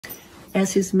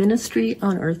As his ministry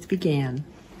on earth began,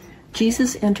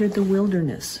 Jesus entered the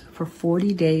wilderness for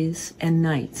 40 days and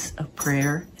nights of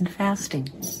prayer and fasting.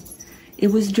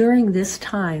 It was during this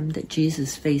time that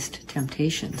Jesus faced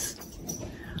temptations.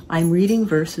 I'm reading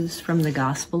verses from the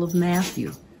Gospel of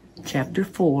Matthew, chapter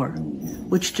 4,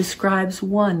 which describes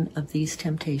one of these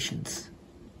temptations.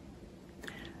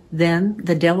 Then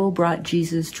the devil brought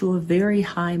Jesus to a very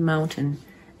high mountain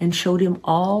and showed him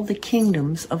all the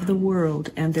kingdoms of the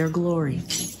world and their glory.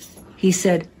 He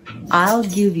said, "I'll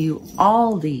give you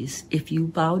all these if you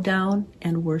bow down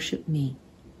and worship me."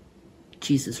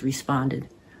 Jesus responded,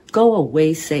 "Go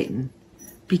away, Satan,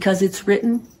 because it's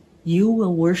written, you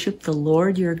will worship the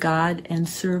Lord your God and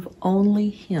serve only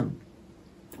him."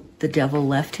 The devil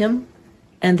left him,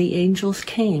 and the angels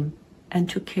came and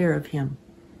took care of him.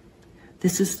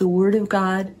 This is the word of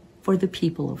God for the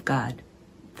people of God.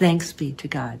 Thanks be to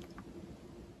God.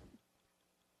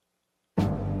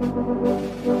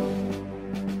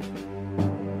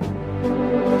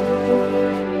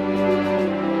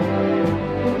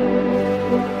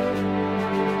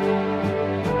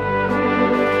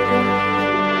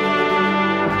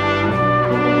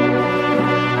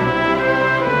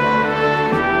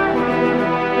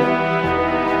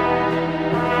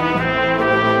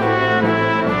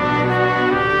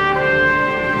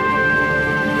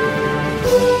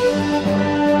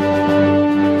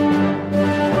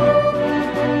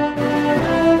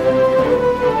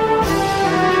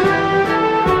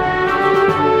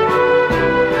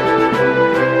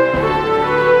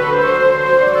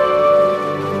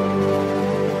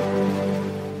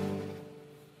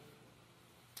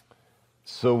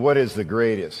 So what is the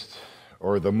greatest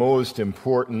or the most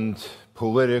important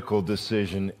political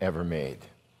decision ever made?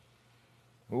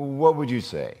 What would you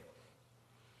say?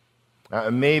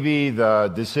 Maybe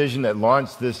the decision that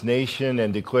launched this nation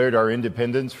and declared our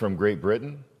independence from Great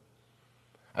Britain?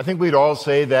 I think we'd all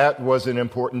say that was an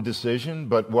important decision,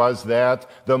 but was that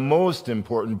the most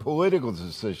important political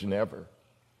decision ever?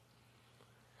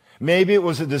 Maybe it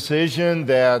was a decision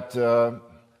that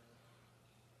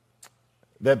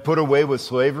put away with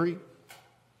slavery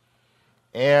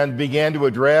and began to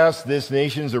address this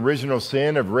nation's original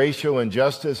sin of racial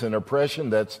injustice and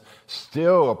oppression that's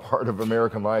still a part of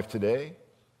American life today.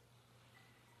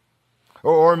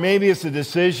 Or maybe it's a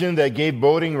decision that gave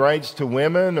voting rights to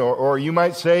women, or you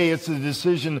might say it's a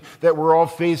decision that we're all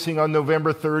facing on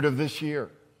November 3rd of this year.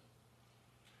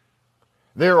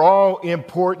 They're all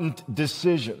important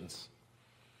decisions.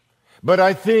 But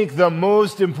I think the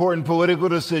most important political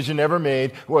decision ever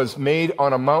made was made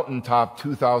on a mountaintop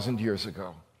 2,000 years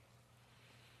ago.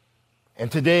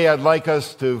 And today I'd like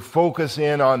us to focus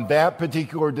in on that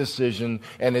particular decision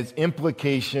and its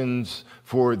implications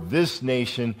for this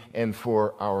nation and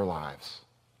for our lives.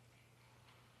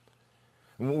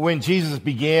 When Jesus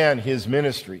began his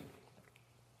ministry,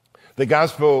 the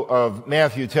Gospel of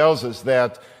Matthew tells us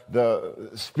that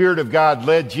the Spirit of God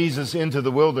led Jesus into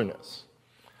the wilderness,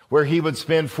 where he would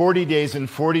spend 40 days and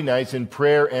 40 nights in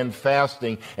prayer and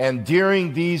fasting. And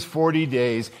during these 40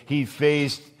 days, he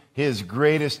faced his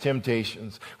greatest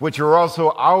temptations, which are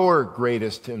also our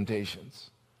greatest temptations.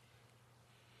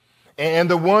 And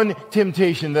the one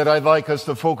temptation that I'd like us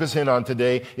to focus in on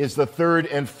today is the third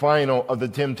and final of the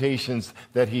temptations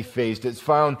that he faced. It's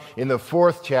found in the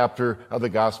 4th chapter of the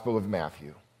Gospel of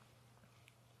Matthew.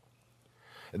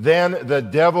 Then the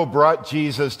devil brought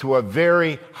Jesus to a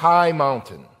very high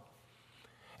mountain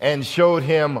and showed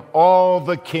him all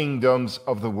the kingdoms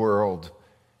of the world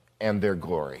and their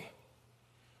glory.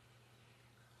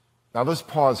 Now let's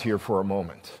pause here for a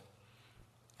moment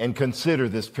and consider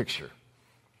this picture.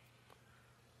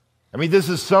 I mean, this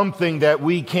is something that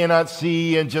we cannot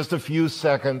see in just a few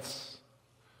seconds.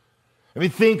 I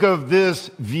mean, think of this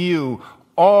view,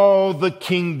 all the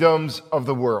kingdoms of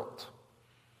the world.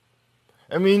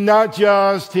 I mean, not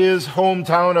just his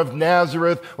hometown of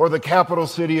Nazareth or the capital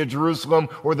city of Jerusalem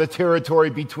or the territory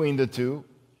between the two.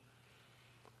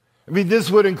 I mean, this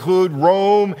would include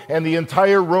Rome and the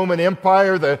entire Roman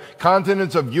Empire, the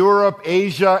continents of Europe,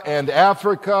 Asia, and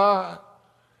Africa,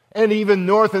 and even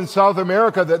North and South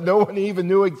America that no one even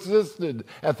knew existed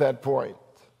at that point.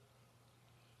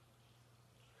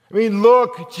 I mean,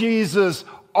 look, Jesus,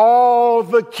 all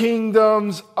the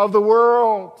kingdoms of the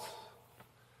world.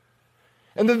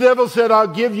 And the devil said, "I'll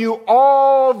give you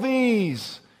all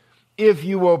these if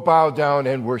you will bow down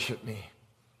and worship me."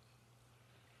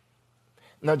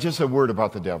 Now, just a word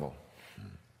about the devil.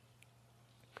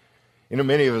 You know,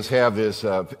 many of us have this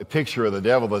picture of the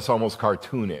devil that's almost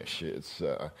cartoonish. It's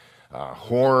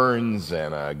horns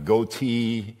and a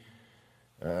goatee.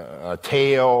 a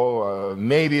tail,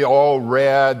 maybe all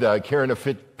red, carrying a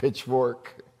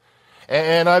pitchfork.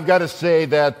 And I've got to say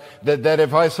that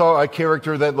if I saw a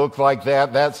character that looked like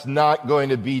that, that's not going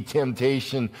to be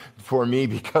temptation for me,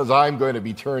 because I'm going to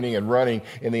be turning and running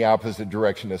in the opposite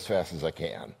direction as fast as I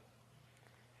can.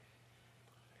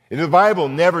 The Bible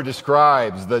never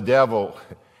describes the devil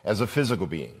as a physical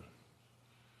being,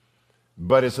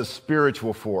 but as a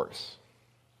spiritual force.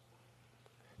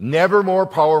 Never more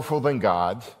powerful than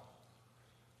God,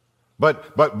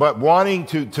 but wanting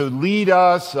to lead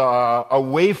us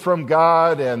away from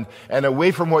God and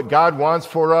away from what God wants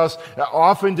for us,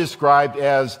 often described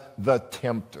as the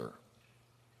tempter.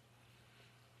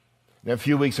 Now, a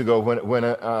few weeks ago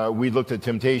when we looked at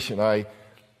temptation, I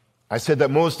said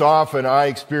that most often I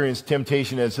experience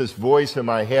temptation as this voice in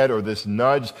my head or this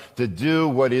nudge to do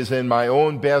what is in my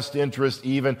own best interest,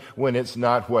 even when it's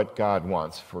not what God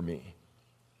wants for me.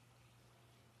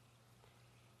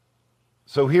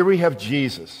 So here we have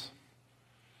Jesus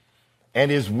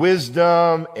and his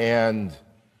wisdom and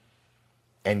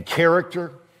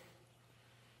character.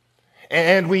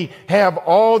 And we have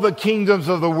all the kingdoms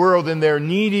of the world in their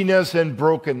neediness and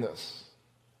brokenness.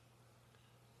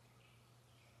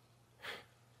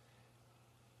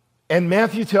 And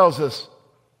Matthew tells us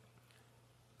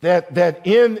that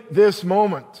in this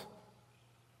moment,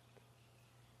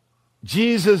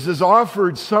 Jesus is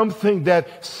offered something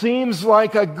that seems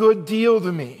like a good deal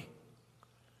to me.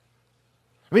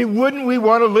 I mean, wouldn't we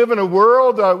want to live in a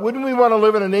world, wouldn't we want to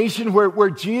live in a nation where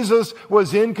Jesus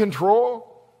was in control?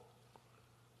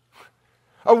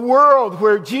 A world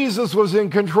where Jesus was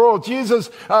in control.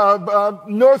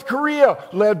 North Korea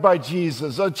led by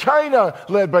Jesus, China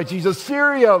led by Jesus,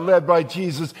 Syria led by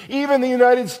Jesus, even the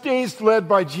United States led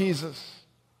by Jesus.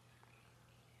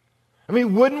 I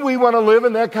mean, wouldn't we want to live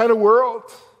in that kind of world?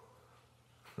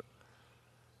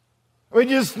 I mean,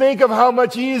 just think of how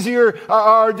much easier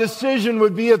our decision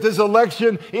would be at this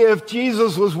election if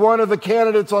Jesus was one of the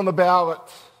candidates on the ballot.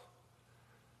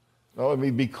 Well, let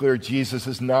me be clear, Jesus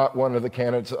is not one of the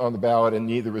candidates on the ballot, and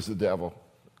neither is the devil.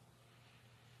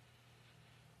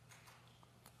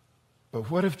 But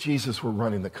what if Jesus were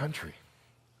running the country?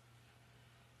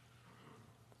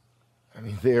 I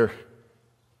mean,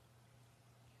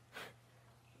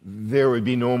 there would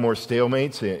be no more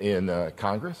stalemates in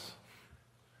Congress.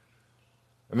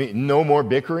 I mean, no more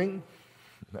bickering.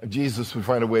 Jesus would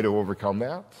find a way to overcome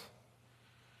that.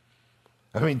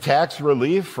 I mean, tax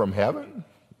relief from heaven.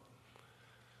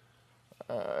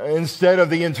 Instead of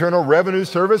the Internal Revenue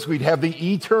Service, we'd have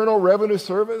the Eternal Revenue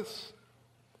Service.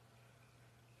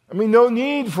 I mean, no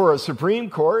need for a Supreme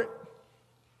Court.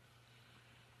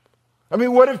 I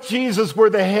mean, what if Jesus were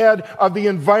the head of the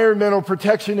Environmental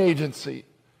Protection Agency?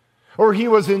 Or he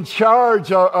was in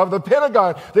charge of the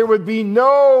Pentagon? There would be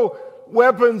no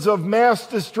weapons of mass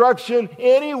destruction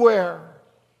anywhere.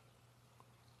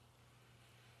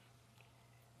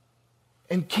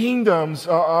 And kingdoms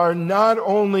are not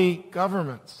only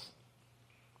governments.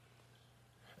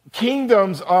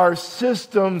 Kingdoms are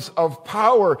systems of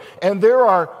power, and there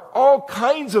are all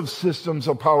kinds of systems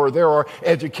of power. There are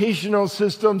educational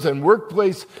systems and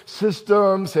workplace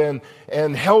systems and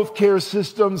healthcare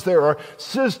systems. There are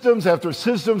systems after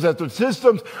systems after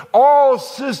systems,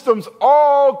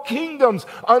 all kingdoms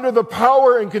under the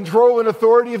power and control and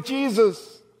authority of Jesus.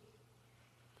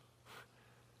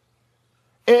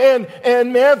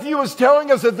 And Matthew is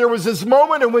telling us that there was this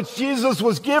moment in which Jesus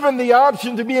was given the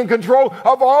option to be in control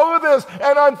of all of this.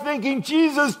 And I'm thinking,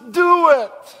 Jesus, do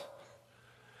it.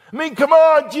 I mean, come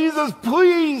on, Jesus,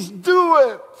 please do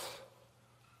it.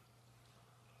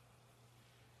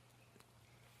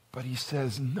 But he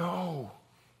says no.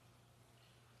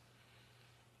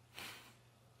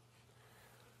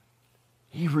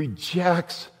 He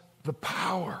rejects the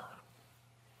power.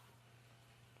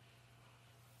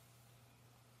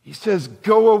 He says,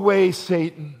 go away,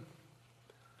 Satan,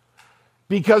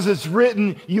 because it's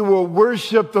written, you will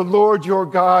worship the Lord your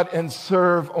God and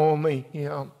serve only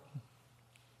him.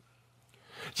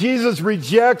 Jesus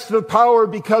rejects the power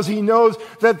because he knows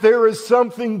that there is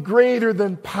something greater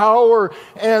than power,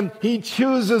 and he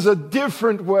chooses a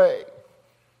different way.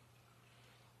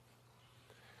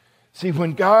 See,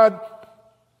 when God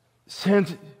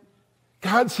sent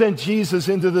Jesus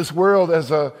into this world as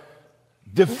a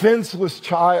defenseless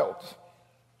child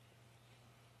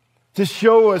to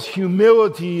show us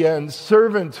humility and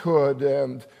servanthood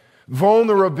and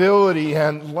vulnerability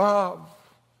and love.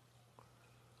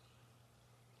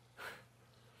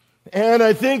 And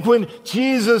I think when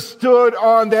Jesus stood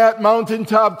on that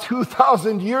mountaintop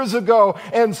 2,000 years ago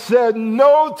and said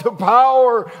no to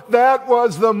power, that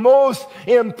was the most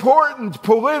important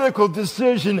political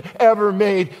decision ever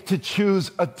made, to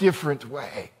choose a different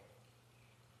way.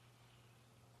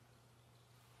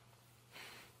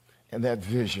 And that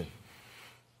vision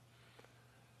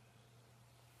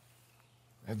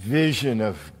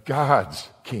of God's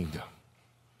kingdom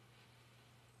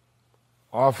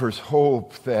offers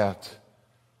hope that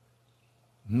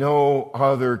no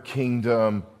other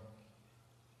kingdom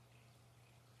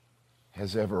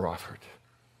has ever offered.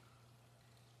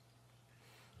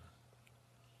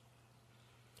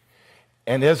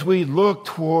 And as we look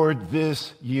toward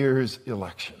this year's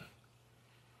election,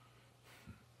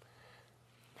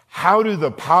 how do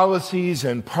the policies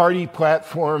and party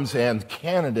platforms and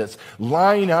candidates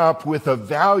line up with the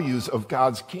values of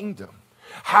God's kingdom?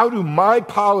 How do my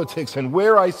politics and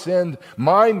where I send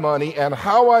my money and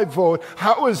how I vote,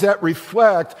 how does that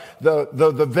reflect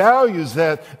the values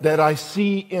that I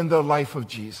see in the life of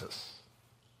Jesus?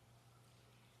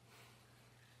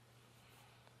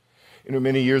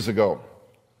 Many years ago,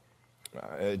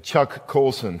 Chuck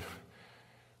Colson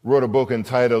wrote a book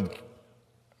entitled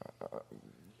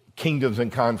Kingdoms in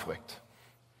Conflict.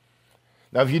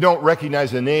 Now, if you don't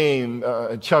recognize the name,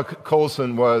 Chuck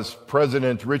Colson was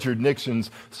President Richard Nixon's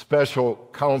special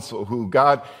counsel who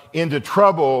got into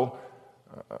trouble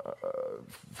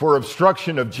for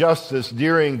obstruction of justice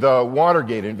during the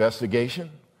Watergate investigation.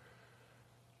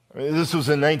 This was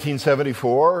in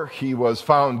 1974. He was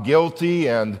found guilty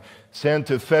and sent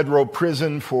to federal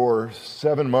prison for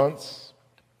 7 months.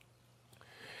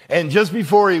 And just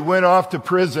before he went off to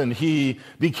prison, he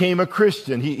became a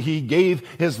Christian. He gave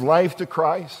his life to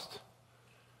Christ.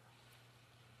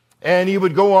 And he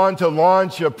would go on to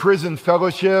launch a prison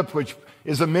fellowship, which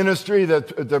is a ministry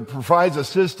that provides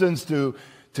assistance to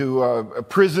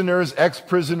prisoners,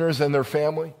 ex-prisoners, and their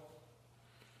family.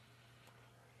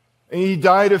 And he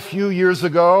died a few years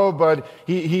ago, but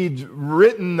he'd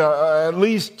written at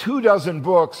least 24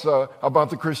 books about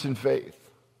the Christian faith.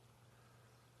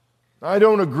 I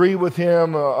don't agree with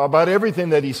him about everything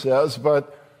that he says,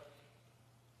 but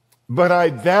I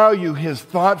value his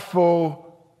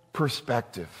thoughtful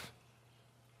perspective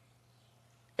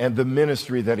and the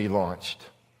ministry that he launched.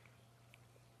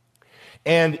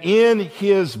 And in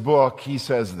his book, he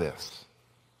says this: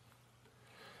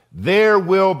 there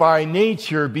will by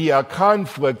nature be a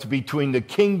conflict between the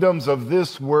kingdoms of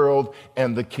this world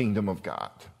and the kingdom of God.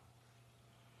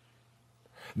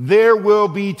 There will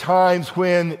be times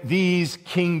when these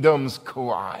kingdoms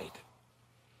collide.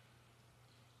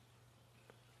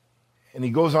 And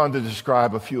he goes on to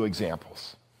describe a few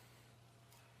examples.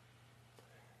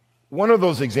 One of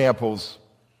those examples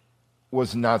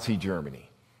was Nazi Germany.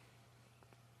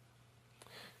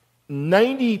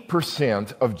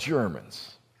 90% of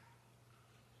Germans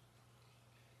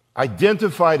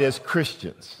identified as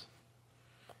Christians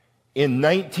in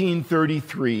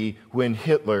 1933 when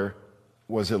Hitler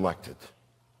was elected.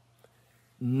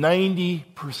 90%.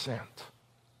 I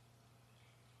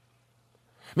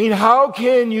mean, how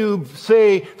can you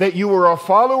say that you were a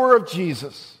follower of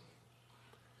Jesus,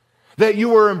 that you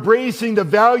were embracing the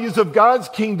values of God's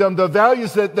kingdom, the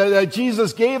values that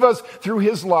Jesus gave us through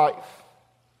his life?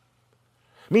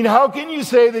 I mean, how can you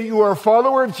say that you are a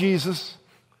follower of Jesus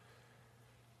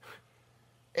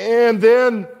and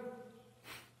then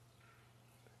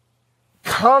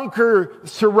conquer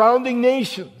surrounding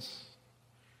nations?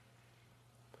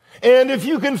 And if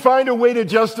you can find a way to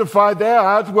justify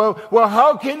that, well,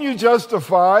 how can you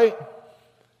justify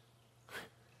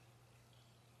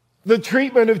the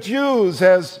treatment of Jews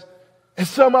as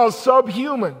somehow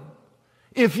subhuman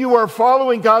if you are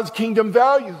following God's kingdom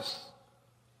values?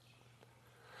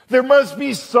 There must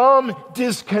be some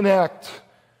disconnect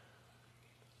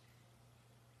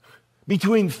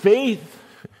between faith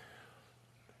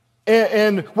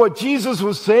and what Jesus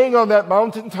was saying on that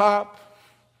mountaintop,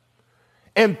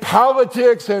 and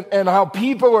politics and how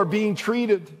people are being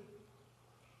treated.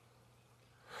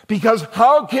 Because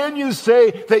how can you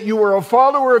say that you are a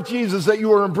follower of Jesus, that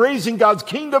you are embracing God's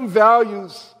kingdom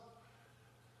values,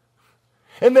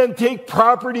 and then take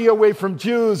property away from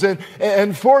Jews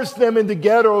and force them into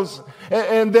ghettos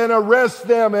and then arrest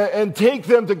them and take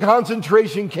them to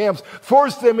concentration camps,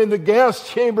 force them into gas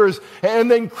chambers and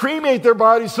then cremate their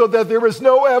bodies so that there is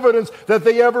no evidence that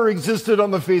they ever existed on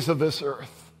the face of this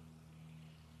earth?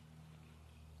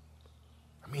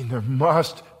 I mean, there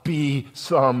must be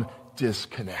some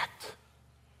disconnect.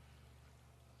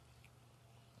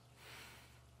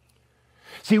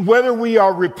 See, whether we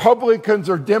are Republicans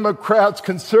or Democrats,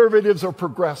 conservatives or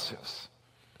progressives,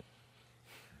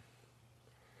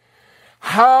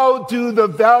 how do the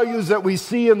values that we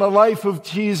see in the life of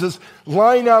Jesus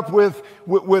line up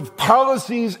with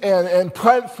policies and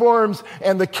platforms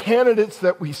and the candidates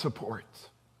that we support?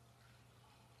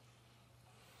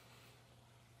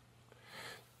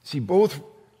 See, both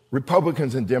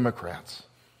Republicans and Democrats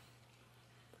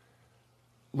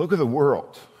look at the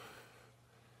world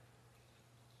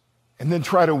and then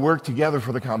try to work together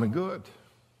for the common good.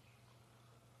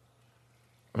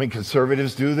 I mean,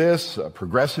 conservatives do this,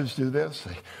 progressives do this.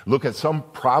 They look at some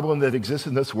problem that exists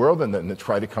in this world and then they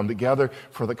try to come together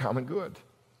for the common good.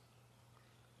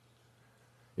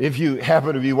 If you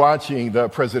happen to be watching the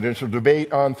presidential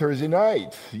debate on Thursday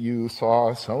night, you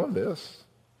saw some of this.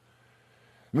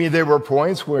 I mean, there were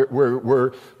points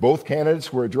where both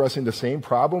candidates were addressing the same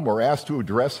problem or asked to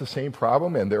address the same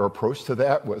problem, and their approach to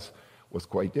that was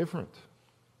quite different.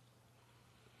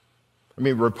 I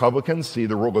mean, Republicans see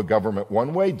the role of government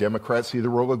one way, Democrats see the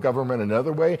role of government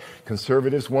another way,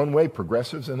 conservatives one way,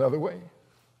 progressives another way.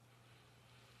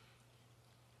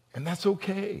 And that's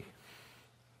okay.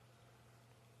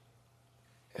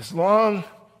 As long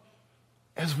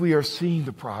as we are seeing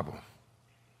the problem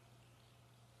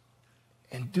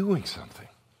and doing something.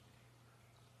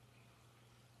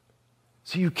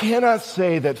 So you cannot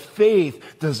say that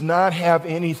faith does not have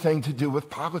anything to do with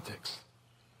politics.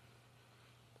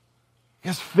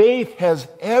 Because faith has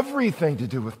everything to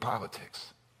do with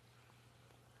politics.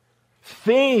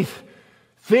 Faith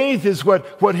is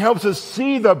what helps us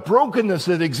see the brokenness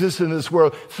that exists in this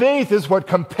world. Faith is what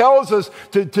compels us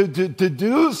to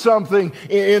do something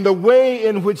in the way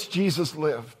in which Jesus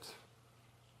lived.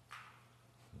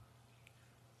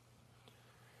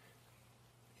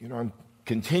 You know, I'm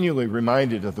continually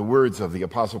reminded of the words of the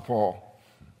Apostle Paul,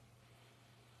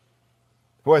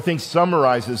 who I think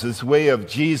summarizes this way of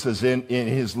Jesus in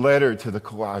his letter to the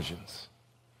Colossians.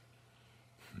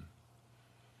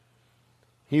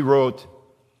 He wrote,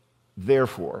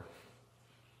 therefore.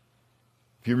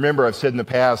 If you remember, I've said in the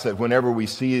past that whenever we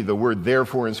see the word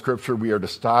therefore in Scripture, we are to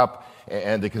stop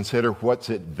and to consider what's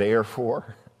it there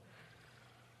for.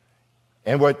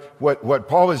 And what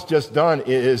Paul has just done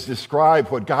is describe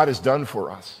what God has done for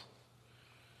us.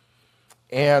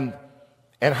 And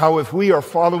how if we are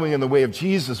following in the way of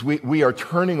Jesus, we are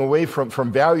turning away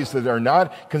from values that are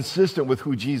not consistent with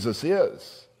who Jesus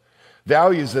is.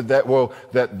 Values that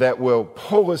will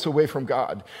pull us away from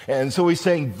God. And so he's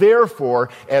saying, therefore,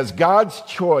 as God's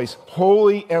choice,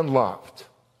 holy and loved,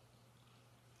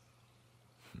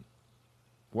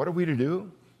 what are we to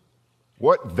do?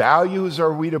 What values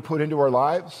are we to put into our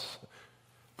lives?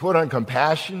 Put on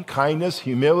compassion, kindness,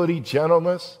 humility,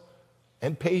 gentleness,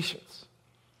 and patience.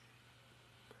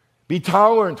 Be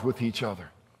tolerant with each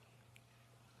other.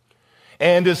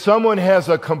 And if someone has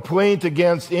a complaint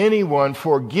against anyone,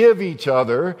 forgive each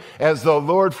other. As the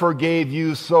Lord forgave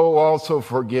you, so also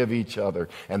forgive each other.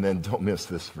 And then don't miss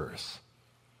this verse.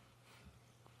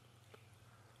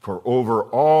 For over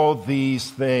all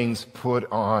these things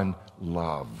put on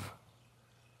love,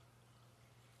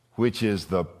 which is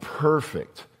the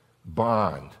perfect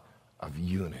bond of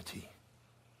unity.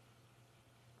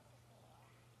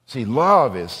 See,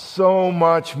 love is so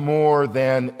much more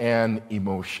than an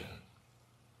emotion.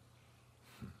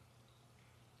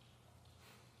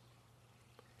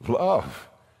 Love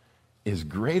is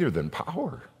greater than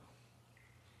power.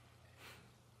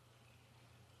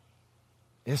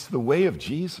 It's the way of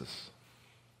Jesus.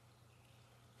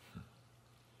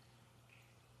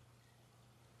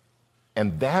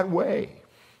 And that way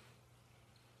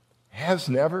has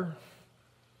never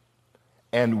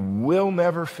and will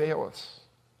never fail us.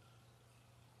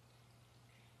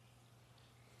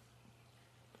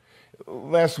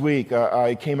 Last week,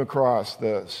 I came across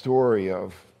the story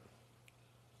of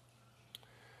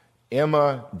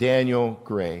Emma Daniel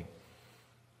Gray.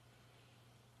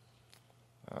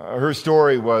 Her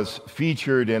story was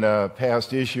featured in a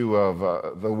past issue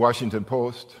of the Washington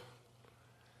Post.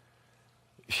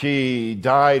 She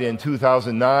died in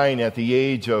 2009 at the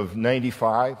age of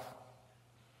 95.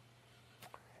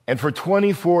 And for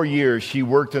 24 years, she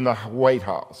worked in the White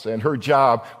House, and her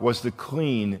job was to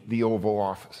clean the Oval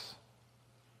Office.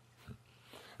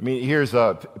 I mean, here's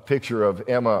a picture of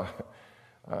Emma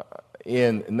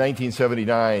in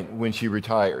 1979 when she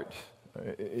retired.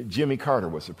 Jimmy Carter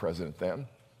was the president then.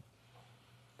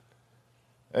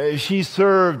 She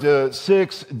served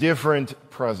 6 different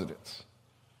presidents.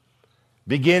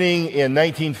 Beginning in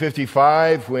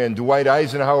 1955 when Dwight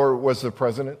Eisenhower was the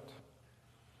president.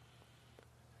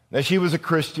 Now she was a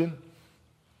Christian.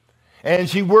 And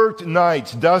she worked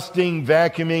nights dusting,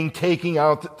 vacuuming, taking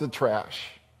out the trash.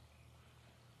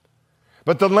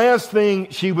 But the last thing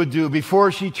she would do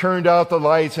before she turned out the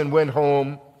lights and went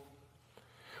home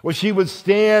was she would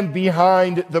stand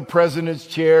behind the president's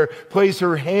chair, place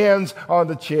her hands on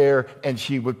the chair, and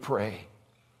she would pray.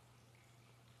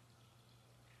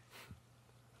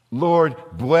 Lord,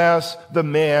 bless the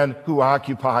man who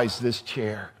occupies this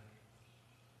chair.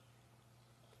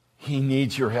 He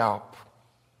needs your help.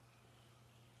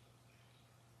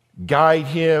 Guide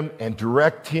him and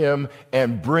direct him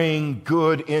and bring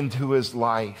good into his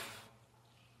life.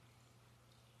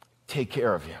 Take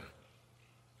care of him.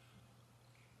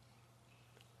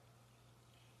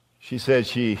 She said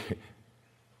she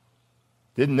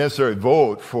didn't necessarily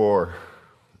vote for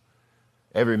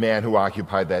every man who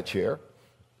occupied that chair.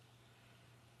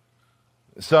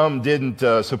 Some didn't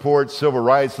support civil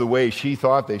rights the way she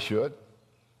thought they should.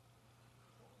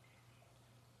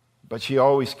 But she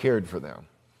always cared for them.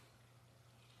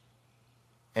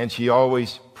 And she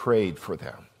always prayed for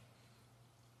them.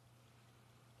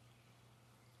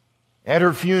 At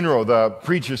her funeral, the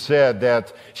preacher said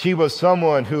that she was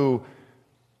someone who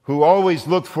always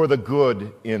looked for the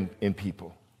good in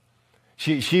people.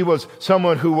 She was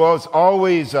someone who was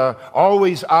always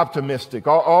optimistic,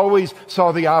 always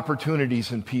saw the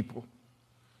opportunities in people.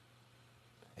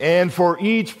 And for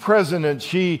each president,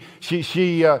 she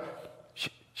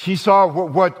saw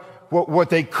what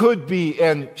they could be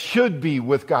and should be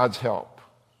with God's help.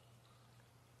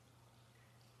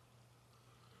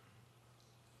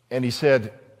 And he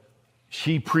said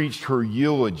she preached her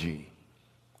eulogy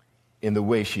in the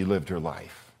way she lived her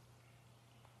life.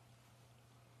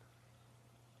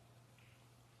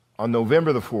 On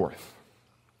November the 4th,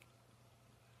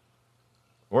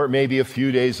 or it may be a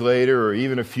few days later, or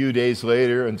even a few days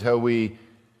later until we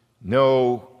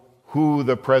know who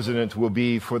the president will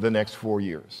be for the next 4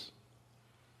 years.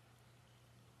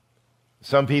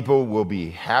 Some people will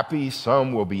be happy,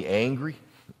 some will be angry,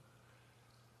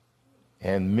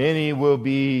 and many will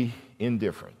be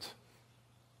indifferent.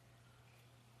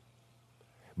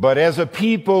 But as a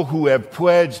people who have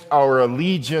pledged our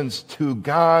allegiance to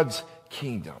God's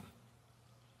kingdom,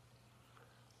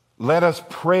 let us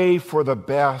pray for the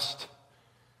best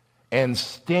and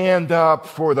stand up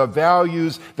for the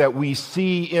values that we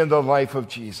see in the life of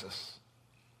Jesus.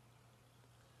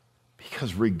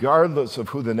 Because regardless of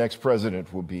who the next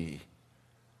president will be,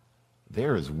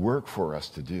 there is work for us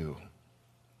to do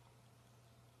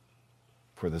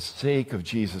for the sake of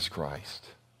Jesus Christ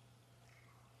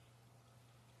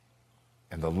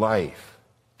and the life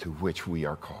to which we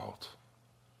are called.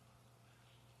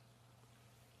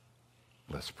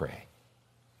 Let's pray.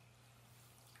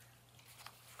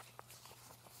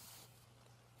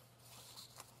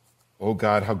 Oh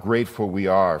God, how grateful we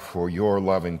are for your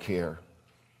love and care,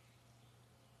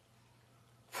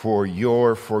 for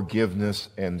your forgiveness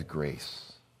and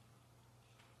grace.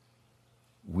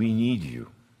 We need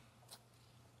you.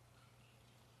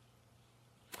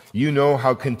 You know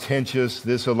how contentious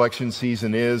this election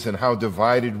season is and how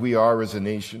divided we are as a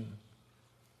nation.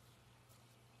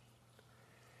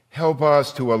 Help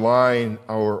us to align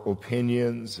our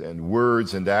opinions and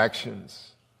words and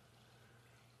actions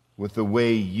with the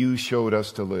way you showed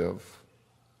us to live.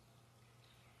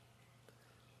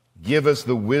 Give us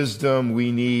the wisdom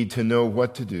we need to know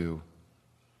what to do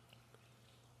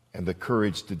and the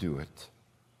courage to do it.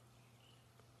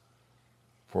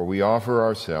 For we offer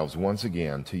ourselves once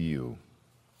again to you.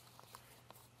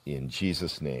 In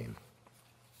Jesus' name,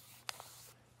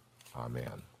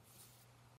 amen.